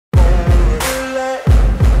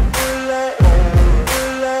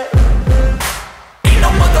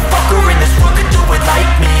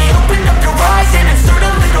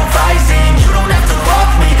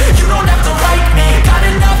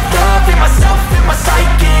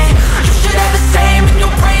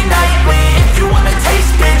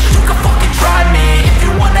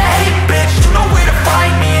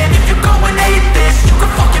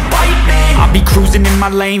my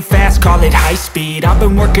lane fast, call it high speed. I've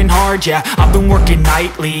been working hard, yeah, I've been working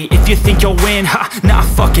nightly. If you think you'll win, ha, not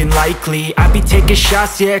fucking likely. I be taking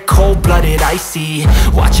shots, yeah, cold-blooded, icy.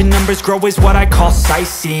 Watching numbers grow is what I call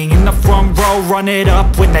sightseeing. In the front row, run it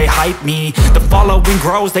up when they hype me. The following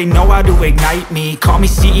grows, they know how to ignite me. Call me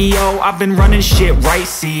CEO, I've been running shit right,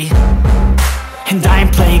 see. And I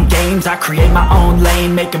ain't playing games, I create my own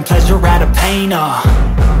lane, making pleasure out of pain,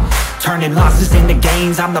 turning losses into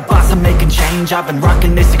gains. I'm the boss, I'm making change. I've been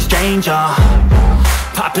rocking this exchange,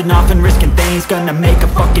 popping off and risking things. Gonna make a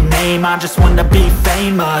fucking name, I just wanna be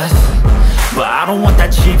famous. But I don't want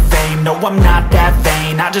that cheap fame, no, I'm not that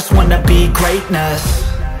vain. I just wanna be greatness.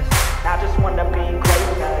 I just wanna be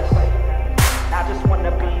greatness. I just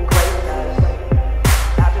wanna be greatness.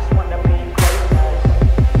 I just wanna be greatness.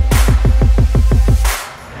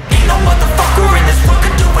 Ain't no motherfucker in this world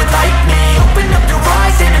could do it like me. Open up your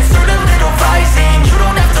eyes and insert a little rising. You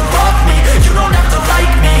don't have to love me, you don't have to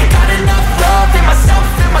like me. Got enough love in myself,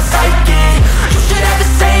 in my psyche. You should have the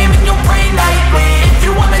same in your brain nightly. If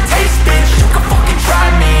you wanna taste, bitch, you can fucking try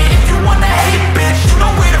me. If you wanna hate, bitch, you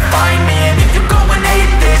know where to find me. And if you go and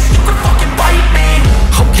hate this, you can fucking bite me.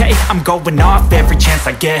 Okay, I'm going off every chance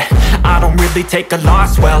I get. I don't really take a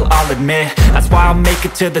loss, well, I'll admit. That's why I'll make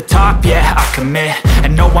it to the top, yeah, I commit.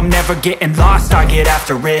 And no, I'm never getting lost, I get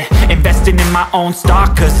after it. Investing in my own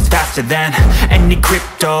stock, cause it's faster than any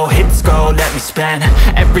crypto hits go, let me spend.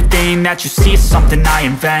 Everything that you see is something I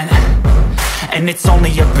invent. And it's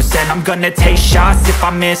only a percent. I'm gonna take shots. If I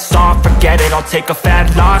miss all, forget it. I'll take a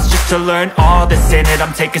fat loss just to learn all that's in it.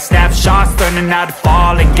 I'm taking snapshots, learning how to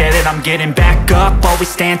fall and get it. I'm getting back up, always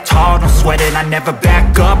stand tall, don't sweat it. I never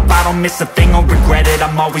back up, I don't miss a thing or regret it.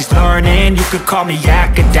 I'm always learning, you could call me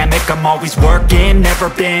academic. I'm always working, never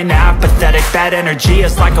been apathetic. Bad energy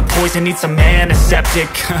is like a poison, needs some antiseptic.